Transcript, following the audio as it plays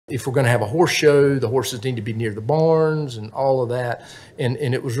if we're going to have a horse show, the horses need to be near the barns and all of that. And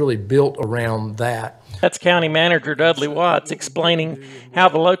it was really built around that. That's County Manager Dudley Watts explaining how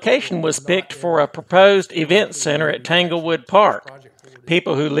the location was picked for a proposed event center at Tanglewood Park.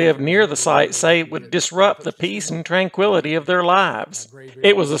 People who live near the site say it would disrupt the peace and tranquility of their lives.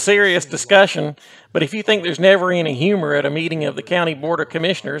 It was a serious discussion, but if you think there's never any humor at a meeting of the County Board of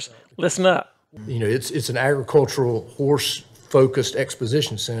Commissioners, listen up. You know, it's an agricultural horse-focused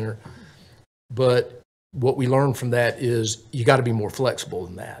exposition center, but what we learned from that is you got to be more flexible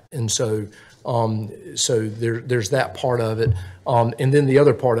than that. And so there's that part of it. And then the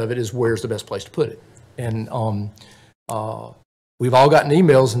other part of it is where's the best place to put it. And we've all gotten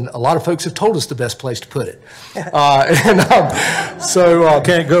emails, and a lot of folks have told us the best place to put it. So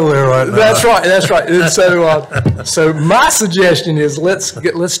can't go there right now. That's right. That's right. And so my suggestion is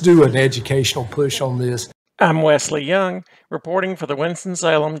let's do an educational push on this. I'm Wesley Young, reporting for the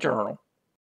Winston-Salem Journal.